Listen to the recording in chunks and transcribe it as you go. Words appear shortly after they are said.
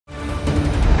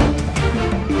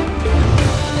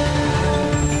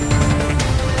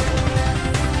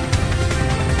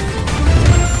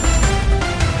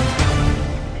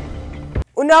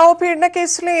ഉന്നാവോ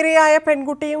പീഡനക്കേസിലെ ഇരയായ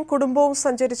പെൺകുട്ടിയും കുടുംബവും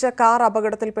സഞ്ചരിച്ച കാർ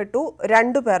അപകടത്തിൽപ്പെട്ടു.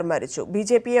 2 പേർ മരിച്ചു.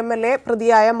 ബിജെപി എംഎൽഎ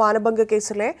പ്രതിയായ മാനഭംഗ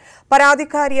കേസിലെ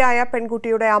പരാതിക്കാരിയായ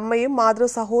പെൺകുട്ടിയുടെ അമ്മയും മാതൃ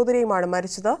സഹോദരിയുമാണ്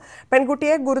മരിച്ചത്.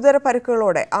 പെൺകുട്ടിയെ ഗുരുതര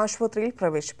പരിക്കുകളോടെ ആശുപത്രിയിൽ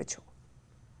പ്രവേശിപ്പിച്ചു.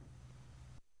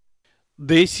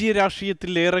 ദേശീയ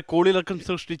രാഷ്ട്രീയത്തിൽ ഏറെ കോളിളക്കം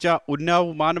സൃഷ്ടിച്ച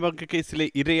ഉന്നാവ് മാനഭംഗ കേസിലെ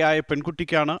ഇരയായ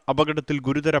പെൺകുട്ടിക്കാണ് അപകടത്തിൽ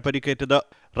ഗുരുതര പരിക്കേറ്റത്.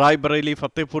 റായ്ബറേലി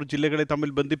ഫത്തേപൂർ ജില്ലകളെ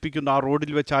തമ്മിൽ ബന്ധിപ്പിക്കുന്ന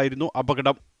റോഡിൽ വെച്ചായിരുന്നു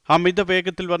അപകടം. അമിത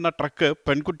വേഗത്തിൽ വന്ന ട്രക്ക്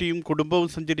പെൺകുട്ടിയും കുടുംബവും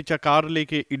സഞ്ചരിച്ച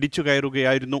കാറിലേക്ക് ഇടിച്ചു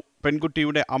കയറുകയായിരുന്നു.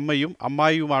 പെൺകുട്ടിയുടെ അമ്മയും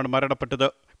അമ്മായിയുമാണ് മരണപ്പെട്ടത്.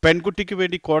 പെൺകുട്ടിക്ക്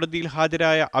വേണ്ടി കോടതിയിൽ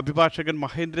ഹാജരായ അഭിഭാഷകൻ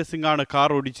മഹേന്ദ്ര സിംഗാണ് കാർ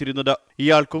ഓടിച്ചിരുന്നത്.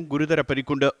 ഇയാൾക്കും ഗുരുതര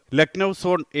പരിക്കുണ്ട്. ലക്നൌ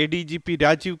സോൺ ADGP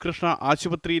രാജീവ് കൃഷ്ണ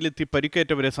ആശുപത്രിയിലെത്തി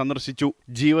പരിക്കേറ്റവരെ സന്ദർശിച്ചു.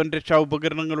 ജീവൻ രക്ഷാ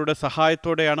ഉപകരണങ്ങളുടെ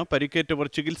സഹായത്തോടെയാണ് പരിക്കേറ്റവർ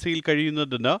ചികിത്സയിൽ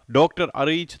കഴിയുന്നതെന്ന് ഡോക്ടർ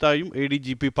അറിയിച്ചതായും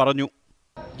ADGP പറഞ്ഞു.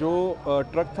 जो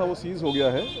ट्रक था वो सीज हो गया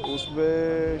है, उसमें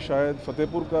शायद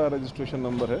फतेहपुर का रजिस्ट्रेशन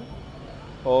नंबर है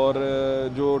और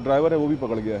जो ड्राइवर है वो भी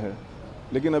पकड़ गया है,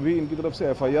 लेकिन अभी इनकी तरफ से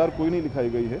FIR कोई नहीं लिखाई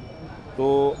गई है। तो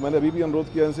मैंने अभी भी अनुरोध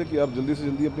किया इनसे कि आप जल्दी से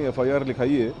जल्दी अपनी FIR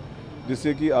लिखाइए,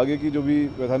 जिससे कि आगे की जो भी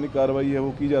वैधानिक कार्रवाई है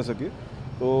वो की जा सके।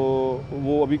 तो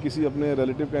वो अभी किसी अपने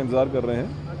रिलेटिव का इंतज़ार कर रहे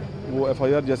हैं, वो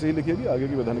FIR जैसे ही लिखेगी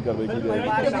आगे की वैधानिक कार्रवाई की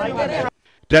जाएगी।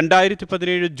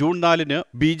 2017 June 4-ന്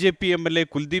BJP MLA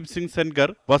Kuldeep Singh Sengar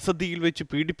വസതിയിൽ വെച്ച്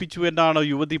പീഡിപ്പിച്ചുവെന്നാണ്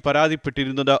യുവതി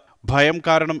പരാതിപ്പെട്ടിരുന്നത്. ഭയം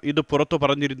കാരണം ഇത് പുറത്തു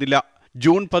പറഞ്ഞിരുന്നില്ല.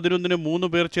 ജൂൺ 11-ന്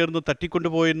 3 പേർ ചേർന്ന്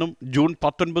തട്ടിക്കൊണ്ടുപോയെന്നും ജൂൺ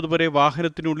 19 വരെ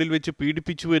വാഹനത്തിനുള്ളിൽ വെച്ച്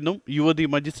പീഡിപ്പിച്ചുവെന്നും യുവതി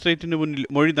മജിസ്ട്രേറ്റിന് മുന്നിൽ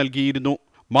മൊഴി നൽകിയിരുന്നു.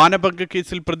 മാനഭംഗ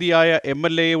കേസിൽ പ്രതിയായ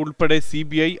MLAയെ ഉൾപ്പെടെ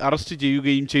CBI അറസ്റ്റ്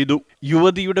ചെയ്യുകയും ചെയ്തു.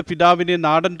 യുവതിയുടെ പിതാവിനെ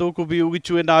നാടൻ തോക്ക്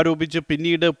ഉപയോഗിച്ചുവെന്നാരോപിച്ച്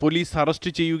പിന്നീട് പോലീസ്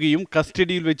അറസ്റ്റ് ചെയ്യുകയും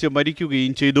കസ്റ്റഡിയിൽ വെച്ച്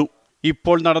മരിക്കുകയും ചെയ്തു.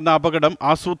 ഇപ്പോൾ നടന്ന അപകടം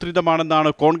ആസൂത്രിതമാണെന്നാണ്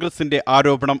കോൺഗ്രസിന്റെ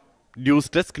ആരോപണം.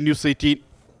 News desk news 18.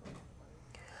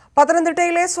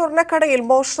 പത്തനംതിട്ടയിലെ സ്വർണ്ണക്കടയിൽ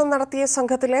മോഷണം നടത്തിയ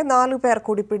സംഘത്തിലെ 4 പേർ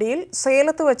കൂടി പിടിയിൽ.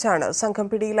 സേലത്ത് വെച്ചാണ് സംഘം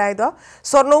പിടിയിലായത്.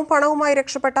 സ്വർണവും പണവുമായി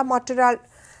രക്ഷപ്പെട്ട മറ്റൊരാൾ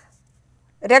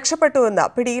രക്ഷപ്പെട്ടുവെന്ന്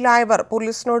പിടിയിലായവർ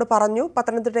പോലീസിനോട് പറഞ്ഞു.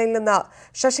 പത്തനംതിട്ടയിൽ നിന്ന്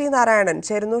ശശി നാരായണൻ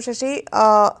ചേരുന്നു. ശശി,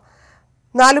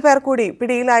 4 പേർ കൂടി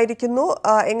പിടിയിലായിരിക്കുന്നു.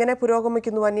 എങ്ങനെ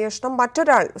പുരോഗമിക്കുന്നു അന്വേഷണം?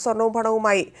 മറ്റൊരാൾ സ്വർണവും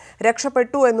പണവുമായി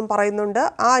രക്ഷപ്പെട്ടു എന്നും പറയുന്നുണ്ട്.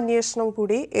 ആ അന്വേഷണം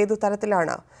കൂടി ഏതു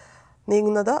തരത്തിലാണ്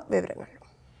നീങ്ങുന്നത്? വിവരങ്ങൾ.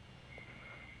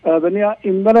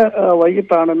 ഇന്നലെ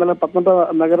വൈകിട്ടാണ് പത്തനംതിട്ട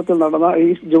നഗരത്തിൽ നടന്ന ഈ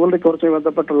ജുവലറി കോർച്ചുമായി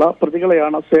ബന്ധപ്പെട്ടുള്ള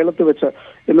പ്രതികളെയാണ് സേലത്ത് വെച്ച്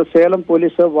ഇന്ന് സേലം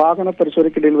പോലീസ് വാഹന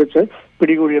പരിശോധനയ്ക്കിടയിൽ വെച്ച്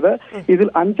പിടികൂടിയത്. ഇതിൽ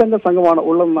 5 അംഗ സംഘമാണ്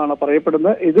ഉള്ളതെന്നാണ്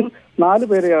പറയപ്പെടുന്നത്. ഇതിൽ 4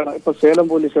 പേരെയാണ് ഇപ്പൊ സേലം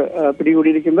പോലീസ്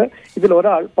പിടികൂടിയിരിക്കുന്നത്. ഇതിൽ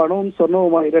ഒരാൾ പണവും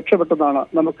സ്വർണവുമായി രക്ഷപ്പെട്ടെന്നാണ്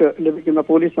നമുക്ക് ലഭിക്കുന്ന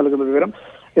പോലീസ് നൽകുന്ന വിവരം.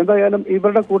 എന്തായാലും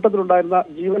ഇവരുടെ കൂട്ടത്തിലുണ്ടായിരുന്ന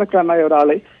ജീവനക്കാരനായ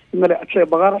ഒരാളെ ഇന്നലെ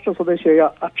മഹാരാഷ്ട്ര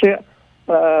സ്വദേശിയായ അക്ഷയ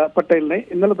പട്ടേലിനെ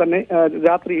ഇന്നലെ തന്നെ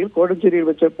രാത്രിയിൽ കോഴഞ്ചേരിയിൽ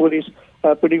വെച്ച് പോലീസ്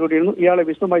പിടികൂടിയിരുന്നു. ഇയാളെ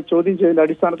വിശദമായി ചോദ്യം ചെയ്തതിന്റെ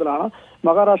അടിസ്ഥാനത്തിലാണ്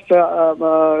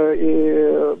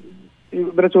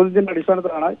ഇവരെ ചോദ്യം ചെയ്യുന്ന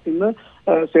അടിസ്ഥാനത്തിലാണ് ഇന്ന്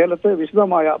സേലത്ത്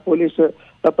വിശദമായ പോലീസ്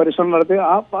പരിശോധന നടത്തി.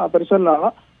 ആ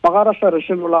പരിശോധനയിലാണ് മഹാരാഷ്ട്ര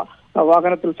റഷ്യയിലുള്ള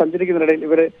വാഹനത്തിൽ സഞ്ചരിക്കുന്നതിനിടയിൽ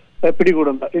ഇവരെ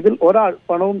പിടികൂടുന്നത്. ഇതിൽ ഒരാൾ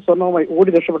പണവും സ്വർണവുമായി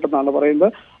ഓടി രക്ഷപ്പെട്ടെന്നാണ് പറയുന്നത്.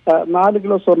 4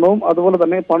 കിലോ സ്വർണവും അതുപോലെ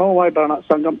തന്നെ പണവുമായിട്ടാണ്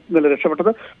സംഘം ഇന്നലെ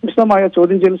രക്ഷപ്പെട്ടത്. വിശദമായ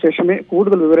ചോദ്യം ചെയ്തതിനു ശേഷമേ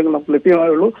കൂടുതൽ വിവരങ്ങൾ നമുക്ക്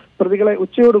ലഭ്യമായുള്ളൂ. പ്രതികളെ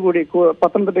ഉച്ചയോടുകൂടി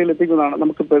പത്തനംതിട്ടയിൽ എത്തിക്കുന്നതാണ്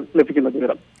നമുക്ക് ലഭിക്കുന്ന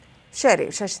വിവരം. ശരി,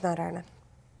 ശശിനാരായണൻ.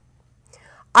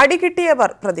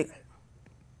 അടികിട്ടിയവർ പ്രതികൾ.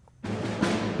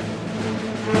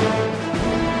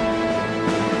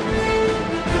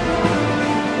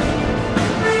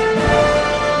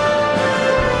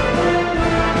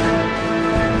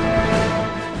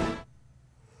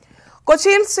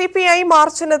 കൊച്ചിയിൽ CPI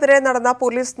മാർച്ചിനെതിരെ നടന്ന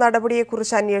പോലീസ്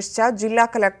നടപടിയെക്കുറിച്ച് അന്വേഷിച്ച ജില്ലാ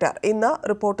കലക്ടർ ഇന്ന്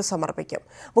റിപ്പോർട്ട് സമർപ്പിക്കും.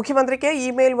 മുഖ്യമന്ത്രിക്ക്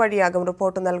ഇമെയിൽ വഴിയാകും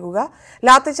റിപ്പോർട്ട് നൽകുക.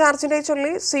 ലാത്തിചാർജിനെ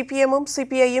ചൊല്ലി CPM-ഉം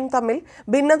CPI-യും തമ്മിൽ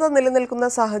ഭിന്നത നിലനിൽക്കുന്ന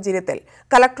സാഹചര്യത്തിൽ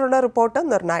കലക്ടറുടെ റിപ്പോർട്ട്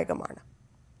നിർണായകമാണ്.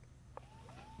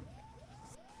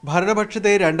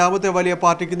 ഭരണപക്ഷത്തെ രണ്ടാമത്തെ വലിയ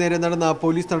പാർട്ടിക്ക് നേരെ നടന്ന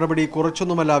പോലീസ് നടപടി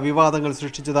കുറച്ചൊന്നുമല്ല വിവാദങ്ങൾ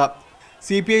സൃഷ്ടിച്ചത്.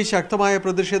 CPI ശക്തമായ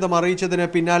പ്രതിഷേധം അറിയിച്ചതിന്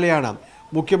പിന്നാലെയാണ്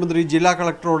മുഖ്യമന്ത്രി ജില്ലാ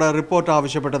കളക്ടറോട് റിപ്പോർട്ട്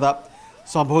ആവശ്യപ്പെട്ടത്.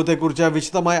 സംഭവത്തെക്കുറിച്ച്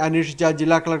വിശദമായി അന്വേഷിച്ച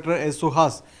ജില്ലാ കളക്ടർ S.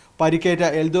 സുഹാസ് പരിക്കേറ്റ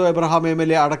എൽദോ എബ്രഹാം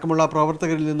MLA അടക്കമുള്ള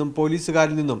പ്രവർത്തകരിൽ നിന്നും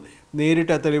പോലീസുകാരിൽ നിന്നും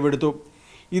നേരിട്ട് തെളിവെടുത്തു.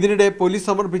 ഇതിനിടെ പോലീസ്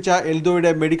സമർപ്പിച്ച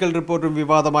എൽദോയുടെ മെഡിക്കൽ റിപ്പോർട്ടും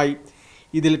വിവാദമായി.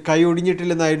 ഇതിൽ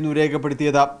കൈയൊടിഞ്ഞിട്ടില്ലെന്നായിരുന്നു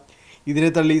രേഖപ്പെടുത്തിയത്. ഇതിനെ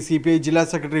തള്ളി CPI ജില്ലാ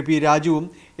സെക്രട്ടറി P. രാജുവും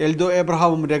എൽദോ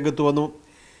എബ്രഹാമും രംഗത്തു വന്നു.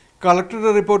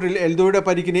 കളക്ടറുടെ റിപ്പോർട്ടിൽ എൽദോയുടെ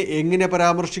പരിക്കിനെ എങ്ങനെ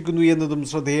പരാമർശിക്കുന്നു എന്നതും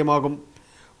ശ്രദ്ധേയമാകും.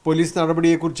 പോലീസ്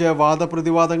നടപടിയെക്കുറിച്ച്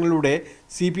വാദപ്രതിവാദങ്ങളിലൂടെ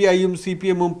CPI-യും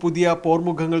CPM-ഉം പുതിയ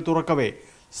പോർമുഖങ്ങൾ തുറക്കവേ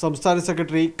സംസ്ഥാന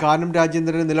സെക്രട്ടറി കാനം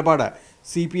രാജേന്ദ്രന്റെ നിലപാട്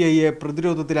CPI-യെ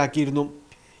പ്രതിരോധത്തിലാക്കിയിരുന്നു.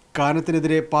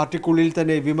 കാനത്തിനെതിരെ പാർട്ടിക്കുള്ളിൽ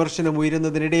തന്നെ വിമർശനം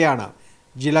ഉയരുന്നതിനിടെയാണ്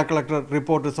ജില്ലാ കളക്ടർ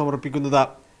റിപ്പോർട്ട് സമർപ്പിക്കുന്നത്.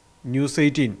 ന്യൂസ്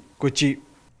 18 കൊച്ചി.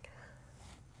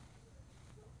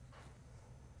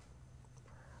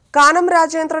 കാനം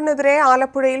രാജേന്ദ്രനെതിരെ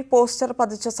ആലപ്പുഴയിൽ പോസ്റ്റർ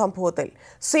പതിച്ച സംഭവത്തിൽ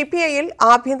സിപിഐയിൽ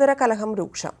ആഭ്യന്തര കലഹം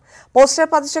രൂക്ഷം. പോസ്റ്റർ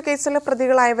പതിച്ച കേസിലെ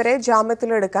പ്രതികളായവരെ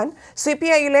ജാമ്യത്തിലെടുക്കാൻ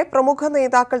സിപിഐയിലെ പ്രമുഖ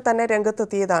നേതാക്കൾ തന്നെ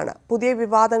രംഗത്തെത്തിയതാണ് പുതിയ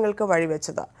വിവാദങ്ങൾക്ക്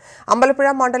വഴിവെച്ചത്. അമ്പലപ്പുഴ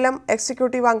മണ്ഡലം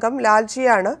എക്സിക്യൂട്ടീവ് അംഗം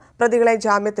ലാൽജിയാണ് പ്രതികളെ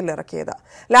ജാമ്യത്തിലിറക്കിയത്.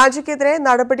 ലാൽജിക്കെതിരെ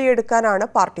നടപടിയെടുക്കാനാണ്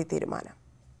പാർട്ടി തീരുമാനം.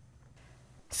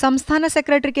 സംസ്ഥാന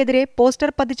സെക്രട്ടറിക്കെതിരെ പോസ്റ്റർ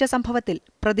പതിച്ച സംഭവത്തിൽ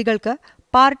പ്രതികൾക്ക്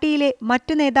പാർട്ടിയിലെ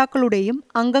മറ്റു നേതാക്കളുടെയും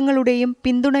അംഗങ്ങളുടെയും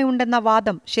പിന്തുണയുണ്ടെന്ന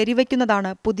വാദം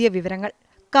ശരിവയ്ക്കുന്നതാണ് പുതിയ വിവരങ്ങൾ.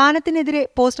 കാനത്തിനെതിരെ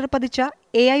പോസ്റ്റർ പതിച്ച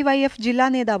AIYF ജില്ലാ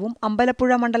നേതാവും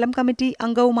അമ്പലപ്പുഴ മണ്ഡലം കമ്മിറ്റി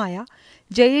അംഗവുമായ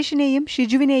ജയേഷിനെയും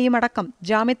ഷിജുവിനെയും അടക്കം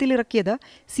ജാമ്യത്തിലിറക്കിയത്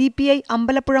CPI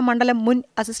അമ്പലപ്പുഴ മണ്ഡലം മുൻ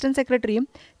അസിസ്റ്റന്റ് സെക്രട്ടറിയും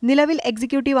നിലവിൽ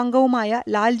എക്സിക്യൂട്ടീവ് അംഗവുമായ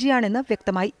ലാൽജിയാണെന്ന്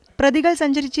വ്യക്തമായി. പ്രതികൾ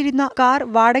സഞ്ചരിച്ചിരുന്ന കാർ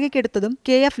വാടകയ്ക്കെടുത്തതും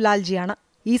KF ലാൽജിയാണ്.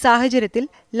 ഈ സാഹചര്യത്തിൽ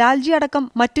ലാൽജി അടക്കം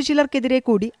മറ്റു ചിലർക്കെതിരെ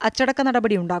കൂടി അച്ചടക്ക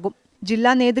നടപടിയുണ്ടാകും.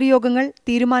 ജില്ലാ നേതൃയോഗങ്ങൾ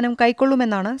തീരുമാനം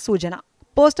കൈക്കൊള്ളുമെന്നാണ് സൂചന.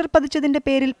 പോസ്റ്റർ പതിച്ചതിന്റെ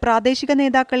പേരിൽ പ്രാദേശിക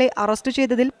നേതാക്കളെ അറസ്റ്റ്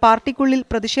ചെയ്തതിൽ പാർട്ടിക്കുള്ളിൽ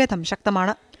പ്രതിഷേധം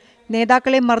ശക്തമാണ്.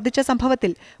 നേതാക്കളെ മർദ്ദിച്ച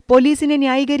സംഭവത്തിൽ പോലീസിനെ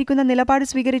ന്യായീകരിക്കുന്ന നിലപാട്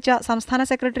സ്വീകരിച്ച സംസ്ഥാന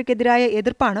സെക്രട്ടറിക്കെതിരായ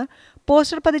എതിർപ്പാണ്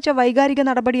പോസ്റ്റർ പതിച്ച വൈകാരിക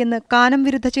നടപടിയെന്ന് കാനം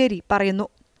വിരുദ്ധചേരി പറയുന്നു.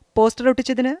 പോസ്റ്റർ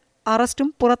ഒട്ടിച്ചതിന് അറസ്റ്റും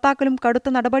പുറത്താക്കലും കടുത്ത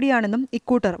നടപടിയാണെന്നും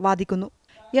ഇക്കൂട്ടർ വാദിക്കുന്നു.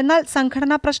 എന്നാൽ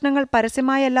സംഘടനാ പ്രശ്നങ്ങൾ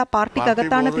പരസ്യമായല്ല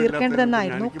പാർട്ടിക്കകത്താണ്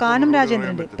തീർക്കേണ്ടതെന്നായിരുന്നു കാനം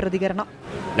രാജേന്ദ്രന്റെ പ്രതികരണം.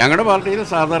 ഞങ്ങളുടെ പാർട്ടിയിൽ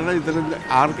സാധാരണ ഇത്തരം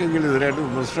ആർക്കെങ്കിലും എതിരായിട്ട്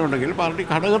വിമർശനം ഉണ്ടെങ്കിൽ പാർട്ടി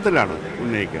ഘടകത്തിലാണ്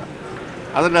ഉന്നയിക്കുക,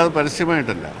 അതല്ലാതെ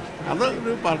പരസ്യമായിട്ടല്ല. അത്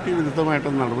ഒരു പാർട്ടി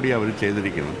വിരുദ്ധമായിട്ടുള്ള നടപടി അവർ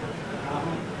ചെയ്തിരിക്കണം.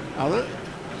 അത്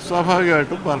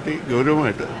സ്വാഭാവികമായിട്ടും പാർട്ടി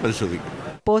ഗൗരവമായിട്ട് പരിശോധിക്കും.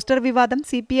 പോസ്റ്റർ വിവാദം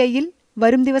CPIയിൽ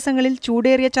വരും ദിവസങ്ങളിൽ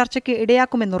ചൂടേറിയ ചർച്ചയ്ക്ക്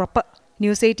ഇടയാക്കുമെന്നുറപ്പ്.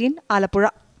 ന്യൂസ് 18 ആലപ്പുഴ.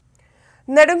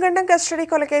 നെടുങ്കണ്ടം കസ്റ്റഡി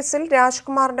കൊലക്കേസിൽ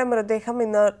രാജ്കുമാറിന്റെ മൃതദേഹം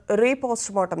ഇന്ന്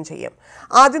പോസ്റ്റ്മോർട്ടം ചെയ്യും.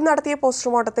 ആദ്യം നടത്തിയ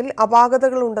പോസ്റ്റ്മോർട്ടത്തിൽ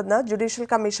അപാകതകളുണ്ടെന്ന് ജുഡീഷ്യൽ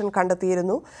കമ്മീഷൻ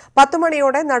കണ്ടെത്തിയിരുന്നു. 10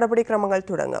 മണിയോടെ നടപടിക്രമങ്ങൾ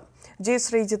തുടങ്ങും.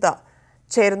 ശ്രീജിത്ത്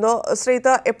ചേരുന്നു.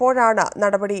 ശ്രീജിത്ത്, എപ്പോഴാണ്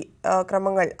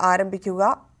നടപടിക്രമങ്ങൾ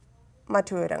ആരംഭിക്കുക?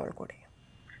 മറ്റു വിവരങ്ങൾ കൂടി.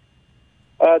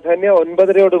 ധന്യ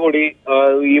 9:30യോടുകൂടി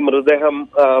ഈ മൃതദേഹം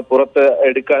പുറത്ത്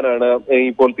എടുക്കാനാണ്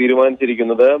ഇപ്പോൾ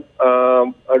തീരുമാനിച്ചിരിക്കുന്നത്.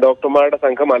 ഡോക്ടർമാരുടെ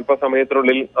സംഘം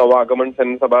അല്പസമയത്തിനുള്ളിൽ വാഗമൺ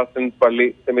സെന്റ് സെബാസ്റ്റ്യൻസ് പള്ളി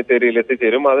സെമിത്തേരിയിൽ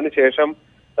എത്തിച്ചേരും. അതിനുശേഷം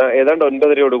ഏതാണ്ട്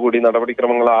 9:30യോടുകൂടി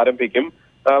നടപടിക്രമങ്ങൾ ആരംഭിക്കും.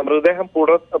 മൃതദേഹം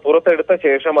പുറത്തെടുത്ത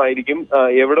ശേഷമായിരിക്കും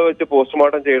എവിടെ വെച്ച്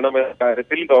പോസ്റ്റ്മോർട്ടം ചെയ്യണമെന്ന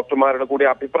കാര്യത്തിൽ ഡോക്ടർമാരുടെ കൂടി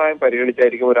അഭിപ്രായം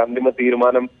പരിഗണിച്ചായിരിക്കും ഒരു അന്തിമ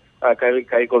തീരുമാനം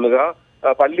കൈക്കൊള്ളുക.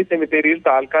 പള്ളി സെമിത്തേരിയിൽ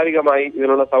താൽക്കാലികമായി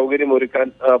ഇതിനുള്ള സൗകര്യം ഒരുക്കാൻ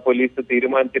പോലീസ്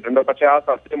തീരുമാനിച്ചിട്ടുണ്ട്. പക്ഷെ ആ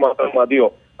സൗകര്യം മാത്രം മതിയോ,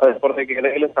 അതിനപ്പുറത്തേക്ക്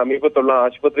ഏതെങ്കിലും സമീപത്തുള്ള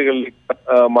ആശുപത്രികളിൽ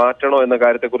മാറ്റണോ എന്ന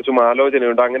കാര്യത്തെക്കുറിച്ചും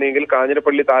ആലോചനയുണ്ട്. അങ്ങനെയെങ്കിൽ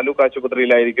കാഞ്ഞിരപ്പള്ളി താലൂക്ക്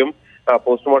ആശുപത്രിയിലായിരിക്കും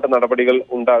പോസ്റ്റ്മോർട്ടം നടപടികൾ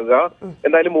ഉണ്ടാകുക.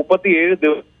 എന്തായാലും 37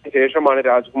 ദിവസത്തിന് ശേഷമാണ്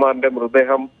രാജ്കുമാറിന്റെ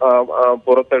മൃതദേഹം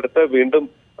പുറത്തെടുത്ത് വീണ്ടും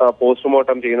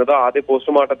പോസ്റ്റ്മോർട്ടം ചെയ്യുന്നത്. ആദ്യ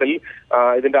പോസ്റ്റ്മോർട്ടത്തിൽ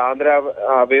ഇതിന്റെ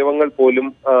അവയവങ്ങൾ പോലും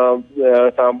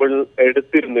സാമ്പിൾ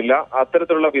എടുത്തിരുന്നില്ല.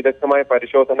 അത്തരത്തിലുള്ള വിദഗ്ധമായ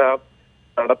പരിശോധന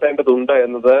നടത്തേണ്ടതുണ്ട്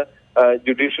എന്നത്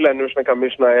ജുഡീഷ്യൽ അന്വേഷണ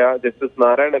കമ്മീഷനായ ജസ്റ്റിസ്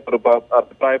നാരായണക്കുറുപ്പ്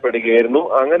അഭിപ്രായപ്പെടുകയായിരുന്നു.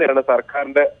 അങ്ങനെയാണ്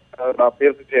സർക്കാരിന്റെ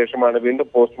അഭ്യർത്ഥിച്ച ശേഷമാണ്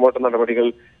വീണ്ടും പോസ്റ്റ്മോർട്ടം നടപടികൾ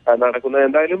നടക്കുന്നത്.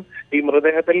 എന്തായാലും ഈ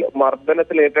മൃതദേഹത്തിൽ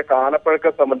മർദ്ദനത്തിലേറ്റ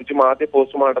കാലപ്പഴക്കം സംബന്ധിച്ചും ആദ്യ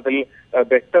പോസ്റ്റ്മോർട്ടത്തിൽ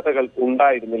വ്യക്തതകൾ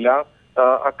ഉണ്ടായിരുന്നില്ല.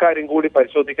 അക്കാര്യം കൂടി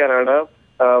പരിശോധിക്കാനാണ്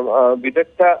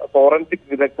വിദഗ്ധ ഫോറൻസിക്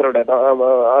വിദഗ്ധരുടെ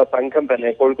സംഘം തന്നെ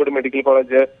Kozhikode medical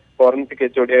college forensic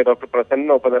HOD doctor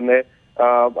പ്രസന്നൊപ്പം തന്നെ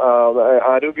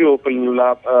ആരോഗ്യ വകുപ്പിൽ നിന്നുള്ള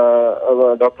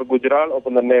ഡോക്ടർ ഗുജറാൾ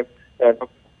ഒപ്പം തന്നെ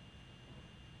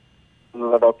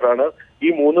ഡോക്ടറാണ്.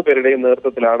 ഈ 3 പേരുടെയും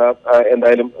നേതൃത്വത്തിലാണ്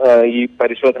എന്തായാലും ഈ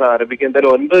പരിശോധന ആരംഭിക്കുക.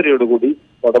 എന്തായാലും 9:30യോടുകൂടി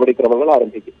നടപടിക്രമങ്ങൾ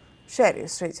ആരംഭിക്കും. ശരി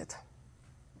ശ്രീജിത്ത്.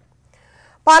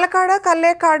 പാലക്കാട്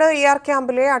കല്ലേക്കാട് ER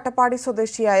ക്യാമ്പിലെ അട്ടപ്പാടി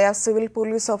സ്വദേശിയായ സിവിൽ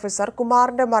പോലീസ് ഓഫീസർ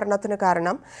കുമാറിന്റെ മരണത്തിന്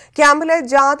കാരണം ക്യാമ്പിലെ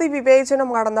ജാതി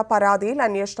വിവേചനമാണെന്ന പരാതിയിൽ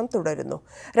അന്വേഷണം തുടരുന്നു.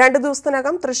 2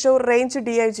 ദിവസത്തിനകം തൃശൂർ റേഞ്ച്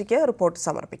DIGക്ക് റിപ്പോർട്ട്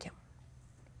സമർപ്പിക്കും.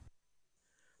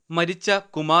 മരിച്ച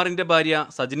കുമാറിന്റെ ഭാര്യ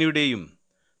സജനിയുടെയും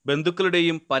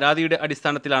ബന്ധുക്കളുടെയും പരാതിയുടെ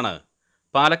അടിസ്ഥാനത്തിലാണ്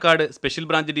പാലക്കാട് സ്പെഷ്യൽ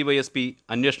ബ്രാഞ്ച് DYSP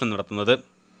അന്വേഷണം നടത്തുന്നത്.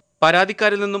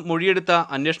 പരാതിക്കാരിൽ നിന്നും മൊഴിയെടുത്ത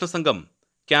അന്വേഷണ സംഘം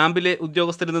ക്യാമ്പിലെ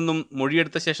ഉദ്യോഗസ്ഥരിൽ നിന്നും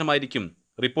മൊഴിയെടുത്ത ശേഷമായിരിക്കും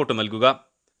റിപ്പോർട്ട് നൽകുക.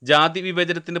 ജാതി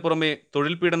വിവേചനത്തിന് പുറമെ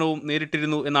തൊഴിൽ പീഡനവും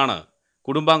നേരിട്ടിരുന്നു എന്നാണ്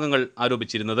കുടുംബാംഗങ്ങൾ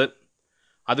ആരോപിച്ചിരുന്നത്.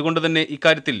 അതുകൊണ്ട് തന്നെ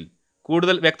ഇക്കാര്യത്തിൽ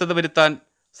കൂടുതൽ വ്യക്തത വരുത്താൻ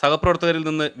സഹപ്രവർത്തകരിൽ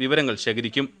നിന്ന് വിവരങ്ങൾ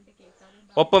ശേഖരിക്കും.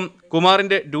 ഒപ്പം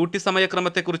കുമാറിന്റെ ഡ്യൂട്ടി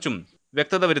സമയക്രമത്തെക്കുറിച്ചും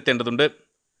വ്യക്തത വരുത്തേണ്ടതുണ്ട്.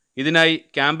 ഇതിനായി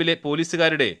ക്യാമ്പിലെ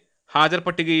പോലീസുകാരുടെ ഹാജർ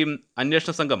പട്ടികയും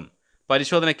അന്വേഷണ സംഘം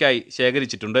പരിശോധനയ്ക്കായി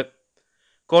ശേഖരിച്ചിട്ടുണ്ട്.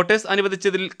 ക്വാർട്ടേഴ്സ്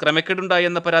അനുവദിച്ചതിൽ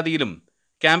ക്രമക്കേടുണ്ടായെന്ന പരാതിയിലും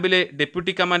ക്യാമ്പിലെ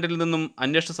ഡെപ്യൂട്ടി കമാൻഡറിൽ നിന്നും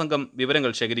അന്വേഷണ സംഘം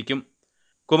വിവരങ്ങൾ ശേഖരിക്കും.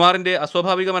 കുമാറിന്റെ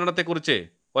അസ്വാഭാവിക മരണത്തെക്കുറിച്ച്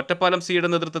ഒറ്റപ്പാലം സിയുടെ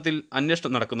നേതൃത്വത്തിൽ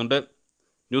അന്വേഷണം നടക്കുന്നുണ്ട്.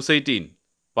 ന്യൂസ് 18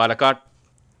 പാലക്കാട്.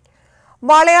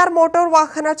 വാളയാർ മോട്ടോർ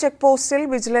വാഹന ചെക്ക് പോസ്റ്റിൽ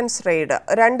വിജിലൻസ് റെയ്ഡ്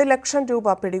 2 ലക്ഷം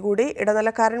രൂപ പിടികൂടി.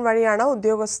 ഇടനിലക്കാരൻ വഴിയാണ്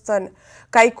ഉദ്യോഗസ്ഥൻ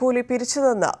കൈക്കൂലി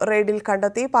പിരിച്ചതെന്ന് റെയ്ഡിൽ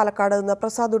കണ്ടെത്തി. പാലക്കാട് നിന്ന്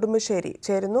പ്രസാദ് ഉടുമ്പശ്ശേരി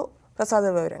ചേരുന്നു. പ്രസാദ്,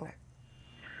 വിവരങ്ങൾ.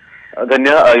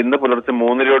 ധന്യ, ഇന്ന് പുലർച്ചെ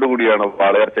 3:30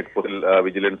 വാളയാർ ചെക്ക് പോസ്റ്റിൽ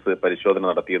വിജിലൻസ് പരിശോധന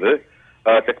നടത്തിയത്.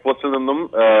 ചെക്ക് പോസ്റ്റിൽ നിന്നും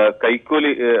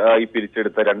കൈക്കൂലി ആയി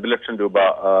പിരിച്ചെടുത്ത 2 ലക്ഷം രൂപ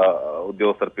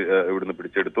ഉദ്യോഗസ്ഥർ ഇവിടുന്ന്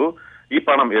പിടിച്ചെടുത്തു. ഈ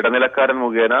പണം ഇടനിലക്കാരൻ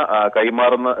മുഖേന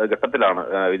കൈമാറുന്ന ഘട്ടത്തിലാണ്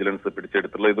വിജിലൻസ്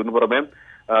പിടിച്ചെടുത്തുള്ളത്. ഇതിനു പുറമെ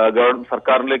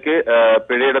സർക്കാരിലേക്ക്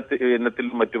പിഴയിടത്ത്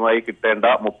ഇനത്തിലും മറ്റുമായി കിട്ടേണ്ട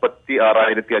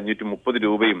 36,530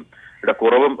 രൂപയും ഇവിടെ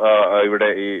കുറവും ഇവിടെ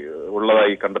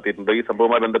ഉള്ളതായി കണ്ടെത്തിയിട്ടുണ്ട്. ഈ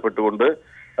സംഭവവുമായി ബന്ധപ്പെട്ടുകൊണ്ട്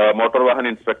മോട്ടോർ വാഹന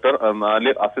ഇൻസ്പെക്ടർ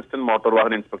 4 അസിസ്റ്റന്റ് മോട്ടോർ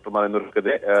വാഹന ഇൻസ്പെക്ടർമാർ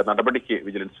എന്നിവർക്കെതിരെ നടപടിക്ക്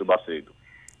വിജിലൻസ് ശുപാർശ ചെയ്തു.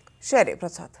 ശരി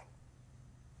പ്രസാദ്.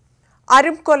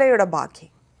 അരുംകൊലയുടെ ബാക്കി.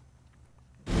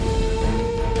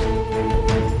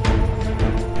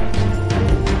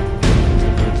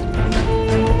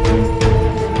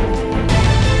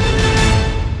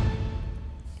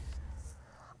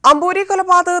 അമ്പൂരി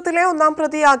കൊലപാതകത്തിലെ 1-ാം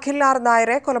പ്രതി അഖിൽ ആർ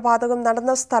നായരെ കൊലപാതകം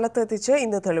നടന്ന സ്ഥലത്തെത്തിച്ച്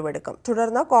ഇന്ന് തെളിവെടുക്കും.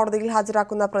 തുടർന്ന് കോടതിയിൽ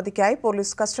ഹാജരാക്കുന്ന പ്രതിക്കായി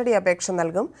പോലീസ് കസ്റ്റഡി അപേക്ഷ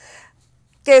നൽകും.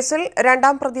 കേസിൽ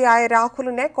 2-ാം പ്രതിയായ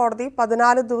രാഹുലിനെ കോടതി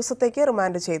 14 ദിവസത്തേക്ക്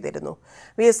റിമാൻഡ് ചെയ്തിരുന്നു.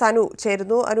 VS അനു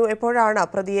ചേരുന്നു. അനു, എപ്പോഴാണ്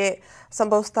പ്രതിയെ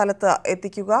സംഭവസ്ഥലത്ത്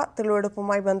എത്തിക്കുക?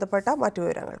 തെളിവെടുപ്പുമായി ബന്ധപ്പെട്ട മറ്റു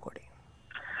വിവരങ്ങൾ കൂടി.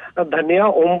 ധന്യ,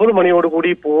 9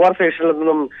 മണിയോടുകൂടി പൂവാർ സ്റ്റേഷനിൽ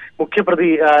നിന്നും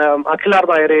മുഖ്യപ്രതി അഖിൽ ആർ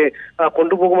നായരെ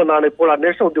കൊണ്ടുപോകുമെന്നാണ് ഇപ്പോൾ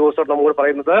അന്വേഷണ ഉദ്യോഗസ്ഥർ നമ്മോട്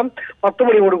പറയുന്നത്. 10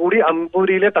 മണിയോടുകൂടി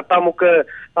അമ്പൂരിയിലെ തട്ടാമുക്ക്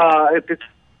എത്തിച്ചു.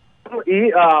 ഈ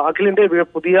അഖിലിന്റെ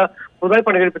പുതുതായി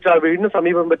പണികഴിപ്പിച്ച വീടിന്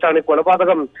സമീപം വെച്ചാണ്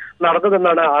കൊലപാതകം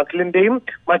നടന്നതെന്നാണ് അഖിലിന്റെയും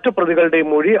മറ്റു പ്രതികളുടെയും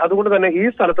മൊഴി. അതുകൊണ്ട് തന്നെ ഈ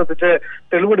സ്ഥലത്തെത്തിച്ച്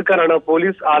തെളിവെടുക്കാനാണ്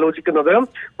പോലീസ് ആലോചിക്കുന്നത്.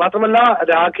 മാത്രമല്ല,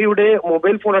 രാഖിയുടെ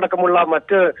മൊബൈൽ ഫോൺ അടക്കമുള്ള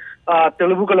മറ്റ്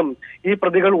തെളിവുകളും ഈ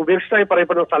പ്രതികൾ ഉപേക്ഷിച്ചായി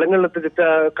പറയപ്പെടുന്ന സ്ഥലങ്ങളിലെത്തിച്ച്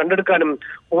കണ്ടെടുക്കാനും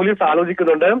പോലീസ്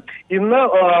ആലോചിക്കുന്നുണ്ട്. ഇന്ന്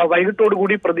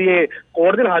വൈകിട്ടോടുകൂടി പ്രതിയെ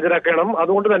കോടതിയിൽ ഹാജരാക്കണം.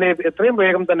 അതുകൊണ്ട് തന്നെ എത്രയും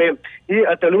വേഗം തന്നെ ഈ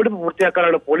തെളിവെടുപ്പ്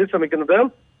പൂർത്തിയാക്കാനാണ് പോലീസ് ശ്രമിക്കുന്നത്.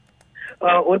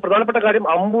 ഒരു പ്രധാനപ്പെട്ട കാര്യം,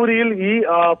 അമ്പൂരിയിൽ ഈ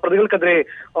പ്രതികൾക്കെതിരെ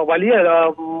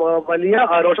വലിയ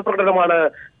രോഷപ്രകടനമാണ്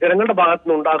ജനങ്ങളുടെ ഭാഗത്തു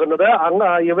നിന്ന് ഉണ്ടാകുന്നത്.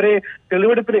 ഇവരെ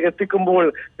തെളിവെടുപ്പിന് എത്തിക്കുമ്പോൾ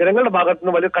ജനങ്ങളുടെ ഭാഗത്തു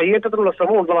നിന്ന് വലിയ കയ്യേറ്റത്തിനുള്ള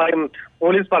ശ്രമം ഉള്ളതായും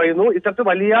പോലീസ് പറയുന്നു. ഇത്തരത്തിൽ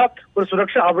വലിയ ഒരു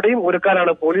സുരക്ഷ അവിടെയും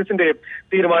ഒരുക്കാനാണ് പോലീസിന്റെ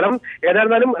തീരുമാനം.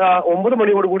 ഏതായിരുന്നാലും 9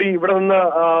 മണിയോടുകൂടി ഇവിടെ നിന്ന്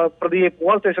പ്രതിയെ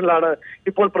പൂവാർ സ്റ്റേഷനിലാണ്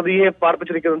ഇപ്പോൾ പ്രതിയെ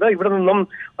പാർപ്പിച്ചിരിക്കുന്നത്. ഇവിടെ നിന്നും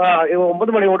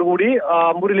 9 മണിയോടുകൂടി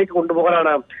അമ്പൂരിലേക്ക്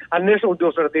കൊണ്ടുപോകാനാണ് അന്വേഷണ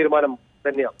ഉദ്യോഗസ്ഥരുടെ തീരുമാനം.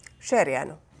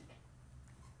 ശരിയാണ്.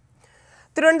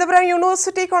 തിരുവനന്തപുരം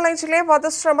യൂണിവേഴ്സിറ്റി കോളേജിലെ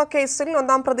വധശ്രമ കേസിൽ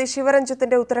 1-ാം പ്രതി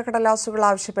ശിവരഞ്ജിത്തിന്റെ ഉത്തരക്കടലാസുകൾ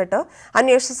ആവശ്യപ്പെട്ട്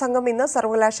അന്വേഷണ സംഘം ഇന്ന്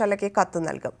സർവകലാശാലയ്ക്ക് കത്ത്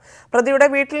നൽകും. പ്രതിയുടെ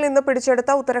വീട്ടിൽ നിന്ന്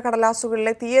പിടിച്ചെടുത്ത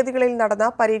ഉത്തരക്കടലാസുകളിലെ തീയതികളിൽ നടന്ന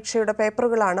പരീക്ഷയുടെ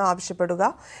പേപ്പറുകളാണ് ആവശ്യപ്പെടുക.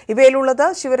 ഇവയിലുള്ളത്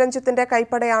ശിവരഞ്ജിത്തിന്റെ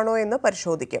കൈപ്പടയാണോ എന്ന്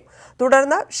പരിശോധിക്കും.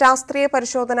 തുടർന്ന് ശാസ്ത്രീയ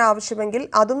പരിശോധന ആവശ്യമെങ്കിൽ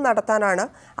അതും നടത്താനാണ്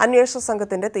അന്വേഷണ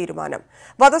സംഘത്തിന്റെ തീരുമാനം.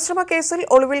 വധശ്രമ കേസിൽ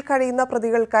ഒളിവിൽ കഴിയുന്ന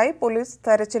പ്രതികൾക്കായി പോലീസ്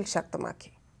തെരച്ചിൽ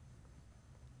ശക്തമാക്കി.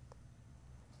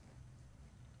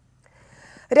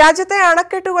 രാജ്യത്തെ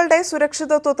അണക്കെട്ടുകളുടെ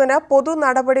സുരക്ഷിതത്വത്തിന് പൊതു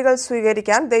നടപടികൾ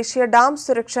സ്വീകരിക്കാൻ ദേശീയ ഡാം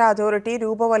സുരക്ഷാ അതോറിറ്റി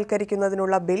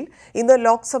രൂപവൽക്കരിക്കുന്നതിനുള്ള ബിൽ ഇന്ന്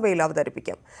ലോക്സഭയിൽ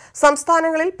അവതരിപ്പിക്കും.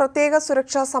 സംസ്ഥാനങ്ങളിൽ പ്രത്യേക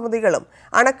സുരക്ഷാ സമിതികളും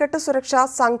അണക്കെട്ട് സുരക്ഷാ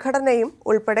സംഘടനയും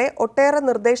ഉൾപ്പെടെ ഒട്ടേറെ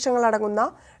നിർദ്ദേശങ്ങളടങ്ങുന്ന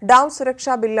ഡാം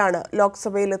സുരക്ഷാ ബില്ലാണ്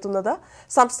ലോക്സഭയിലെത്തുന്നത്.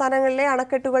 സംസ്ഥാനങ്ങളിലെ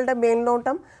അണക്കെട്ടുകളുടെ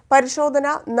മേൽനോട്ടം, പരിശോധന,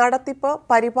 നടത്തിപ്പ്,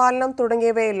 പരിപാലനം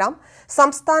തുടങ്ങിയവയെല്ലാം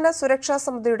സംസ്ഥാന സുരക്ഷാ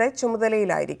സമിതിയുടെ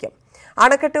ചുമതലയിലായിരിക്കും.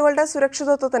 അണക്കെട്ടുകളുടെ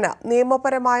സുരക്ഷിതത്വത്തിന്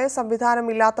നിയമപരമായ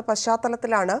സംവിധാനമില്ലാത്ത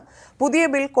പശ്ചാത്തലത്തിലാണ് പുതിയ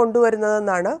ബിൽ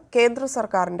കൊണ്ടുവരുന്നതെന്നാണ് കേന്ദ്ര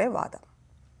സർക്കാരിന്റെ വാദം.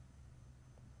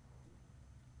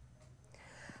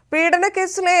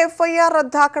 പീഡനക്കേസിലെ FIR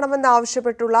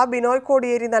റദ്ദാക്കണമെന്നാവശ്യപ്പെട്ടുള്ള ബിനോയ്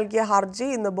കോടിയേരി നൽകിയ ഹർജി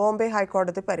ഇന്ന് ബോംബെ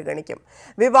ഹൈക്കോടതി പരിഗണിക്കും.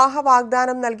 വിവാഹ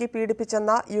വാഗ്ദാനം നൽകി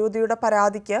പീഡിപ്പിച്ചെന്ന യുവതിയുടെ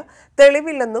പരാതിക്ക്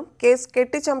തെളിവില്ലെന്നും കേസ്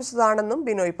കെട്ടിച്ചമച്ചതാണെന്നും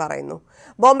ബിനോയ് പറയുന്നു.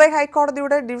 ബോംബെ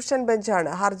ഹൈക്കോടതിയുടെ ഡിവിഷൻ ബെഞ്ചാണ്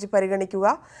ഹർജി പരിഗണിക്കുക.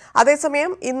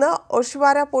 അതേസമയം ഇന്ന്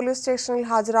ഒഷിവാര പോലീസ് സ്റ്റേഷനിൽ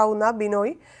ഹാജരാകുന്ന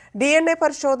ബിനോയ് DNA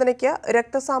പരിശോധനയ്ക്ക്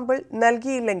രക്തസാമ്പിൾ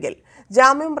നൽകിയില്ലെങ്കിൽ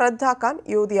ജാമ്യം റദ്ദാക്കാൻ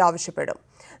യുവതി ആവശ്യപ്പെടും.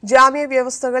 ജാമ്യ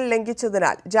വ്യവസ്ഥകൾ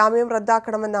ലംഘിച്ചതിനാൽ ജാമ്യം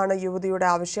റദ്ദാക്കണമെന്നാണ് യുവതിയുടെ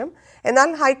ആവശ്യം. എന്നാൽ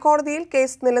ഹൈക്കോടതിയിൽ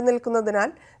കേസ് നിലനിൽക്കുന്നതിനാൽ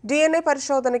DNA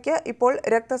പരിശോധനയ്ക്ക് ഇപ്പോൾ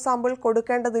രക്തസാമ്പിൾ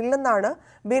കൊടുക്കേണ്ടതില്ലെന്നാണ്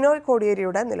ബിനോയ്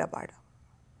കോടിയേരിയുടെ നിലപാട്.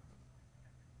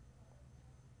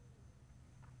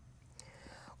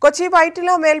 കൊച്ചി വൈറ്റില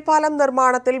മേൽപ്പാലം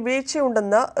നിർമ്മാണത്തിൽ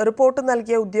വീഴ്ചയുണ്ടെന്ന് റിപ്പോർട്ട്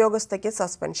നൽകിയ ഉദ്യോഗസ്ഥയ്ക്ക്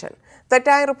സസ്പെൻഷൻ.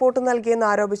 തെറ്റായ റിപ്പോർട്ട് നൽകിയെന്ന്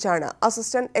ആരോപിച്ചാണ്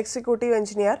അസിസ്റ്റന്റ് എക്സിക്യൂട്ടീവ്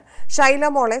എഞ്ചിനീയർ ഷൈല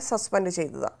മോളെ സസ്പെൻഡ്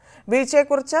ചെയ്തത്.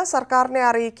 വീഴ്ചയെക്കുറിച്ച് സർക്കാരിനെ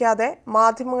അറിയിക്കാതെ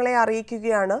മാധ്യമങ്ങളെ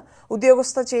അറിയിക്കുകയാണ്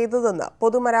ഉദ്യോഗസ്ഥ ചെയ്തതെന്ന്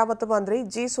പൊതുമരാമത്ത് മന്ത്രി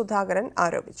G. സുധാകരൻ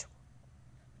ആരോപിച്ചു.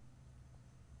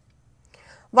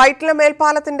 വൈറ്റില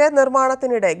മേൽപ്പാലത്തിന്റെ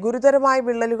നിർമ്മാണത്തിനിടെ ഗുരുതരമായ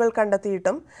വിള്ളലുകൾ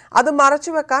കണ്ടെത്തിയിട്ടും അത്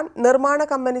മറച്ചുവെക്കാൻ നിർമ്മാണ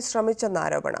കമ്പനി ശ്രമിച്ചെന്ന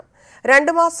ആരോപണം.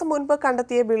 2 മാസം മുൻപ്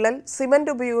കണ്ടെത്തിയ വിള്ളൽ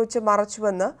സിമന്റ് ഉപയോഗിച്ച്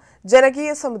മറച്ചുവെന്ന്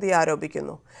ജനകീയ സമിതി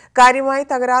ആരോപിക്കുന്നു. കാര്യമായി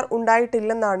തകരാർ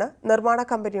ഉണ്ടായിട്ടില്ലെന്നാണ് നിർമ്മാണ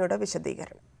കമ്പനിയുടെ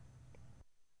വിശദീകരണം.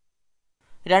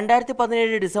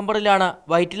 2017 ഡിസംബറിലാണ്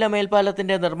വൈറ്റില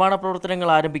മേൽപ്പാലത്തിന്റെ നിർമ്മാണ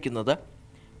പ്രവർത്തനങ്ങൾ ആരംഭിക്കുന്നത്.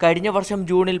 കഴിഞ്ഞ വർഷം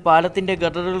ജൂണിൽ പാലത്തിന്റെ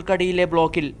ഗർഡറുകൾക്കടിയിലെ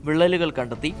ബ്ലോക്കിൽ വിള്ളലുകൾ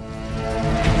കണ്ടെത്തി.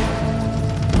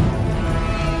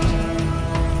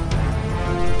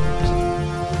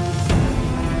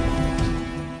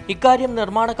 ഇക്കാര്യം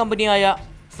നിർമ്മാണ കമ്പനിയായ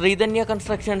ശ്രീധന്യ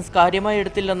കൺസ്ട്രക്ഷൻസ് കാര്യമായി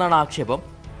എടുത്തില്ലെന്നാണ് ആക്ഷേപം.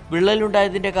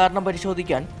 വിള്ളലുണ്ടായതിന്റെ കാരണം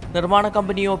പരിശോധിക്കാൻ നിർമ്മാണ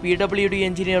കമ്പനിയോ PWD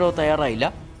എഞ്ചിനീയറോ തയ്യാറായില്ല.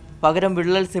 പകരം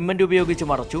വിള്ളൽ സിമന്റ് ഉപയോഗിച്ച്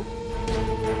മറച്ചു.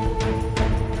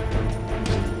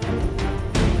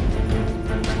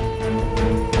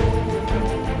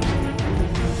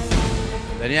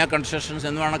 ധന്യ കൺസ്ട്രക്ഷൻസ്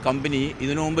എന്നാണ് കമ്പനി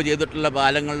ഇതിനു മുമ്പ് ചെയ്തിട്ടുള്ള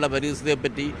പാലങ്ങളുടെ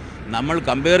പരിസ്ഥിതിയെപ്പറ്റി നമ്മൾ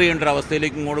കമ്പയർ ചെയ്യേണ്ട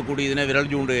അവസ്ഥയിലേക്കും കൂടി ഇതിനെ വിരൽ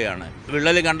ചൂണ്ടുകയാണ്.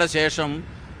 വിള്ളൽ കണ്ട ശേഷം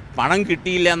പണം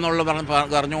കിട്ടിയില്ല എന്നുള്ള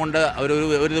പറഞ്ഞുകൊണ്ട്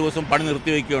ഒരു ദിവസം പണി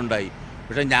നിർത്തിവെക്കുകയുണ്ടായി.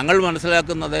 പക്ഷേ ഞങ്ങൾ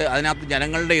മനസ്സിലാക്കുന്നത് അതിനകത്ത്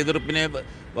ജനങ്ങളുടെ എതിർപ്പിനെ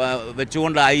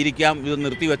വെച്ചുകൊണ്ടായിരിക്കാം ഇത്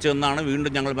നിർത്തിവെച്ചതെന്നാണ്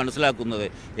വീണ്ടും ഞങ്ങൾ മനസ്സിലാക്കുന്നത്.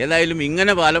 ഏതായാലും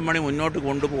ഇങ്ങനെ പാലം പണി മുന്നോട്ട്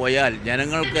കൊണ്ടുപോയാൽ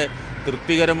ജനങ്ങൾക്ക്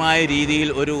തൃപ്തികരമായ രീതിയിൽ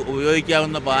ഒരു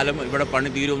ഉപയോഗിക്കാവുന്ന പാലം ഇവിടെ പണി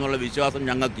തീരുമെന്നുള്ള വിശ്വാസം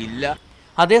ഞങ്ങൾക്കില്ല.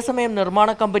 അതേസമയം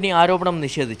നിർമ്മാണ കമ്പനി ആരോപണം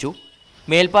നിഷേധിച്ചു.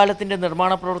 മേൽപ്പാലത്തിന്റെ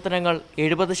നിർമ്മാണ പ്രവർത്തനങ്ങൾ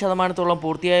 70%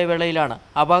 പൂർത്തിയായ വേളയിലാണ്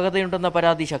അപാകതയുണ്ടെന്ന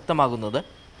പരാതി ശക്തമാകുന്നത്.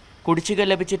 കുടിശ്ശിക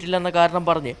ലഭിച്ചിട്ടില്ലെന്ന കാരണം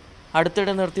പറഞ്ഞ്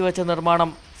അടുത്തിടെ നിർത്തിവെച്ച നിർമ്മാണം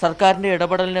സർക്കാരിന്റെ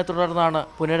ഇടപെടലിനെ തുടർന്നാണ്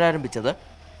പുനരാരംഭിച്ചത്.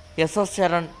 SS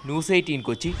Sharan, news 18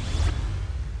 Kochi.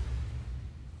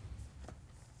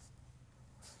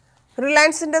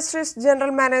 Reliance industries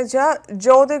general manager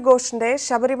ജ്യോതി ഘോഷിന്റെ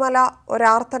ശബരിമല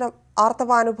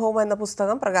ആർത്തവാനുഭവം എന്ന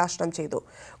പുസ്തകം പ്രകാശനം ചെയ്തു.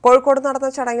 കോഴിക്കോട് നടന്ന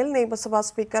ചടങ്ങിൽ നിയമസഭാ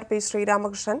സ്പീക്കർ P.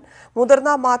 ശ്രീരാമകൃഷ്ണൻ മുതിർന്ന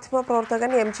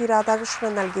മാധ്യമപ്രവർത്തകൻ MG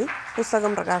രാധാകൃഷ്ണൻ നൽകി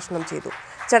പുസ്തകം പ്രകാശനം ചെയ്തു.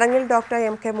 ചടങ്ങിൽ ഡോക്ടർ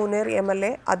MK മുനീർ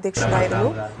MLA അധ്യക്ഷനായിരുന്നു.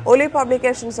 ഒലി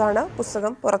പബ്ലിക്കേഷൻസ് ആണ്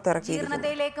പുസ്തകം പുറത്തിറക്കിയിരിക്കുന്നത്.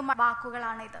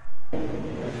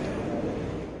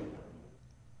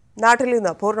 നാട്ടിൽ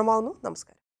ഇന്ന് പൂർണ്ണമാവുന്നു.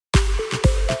 നമസ്കാരം.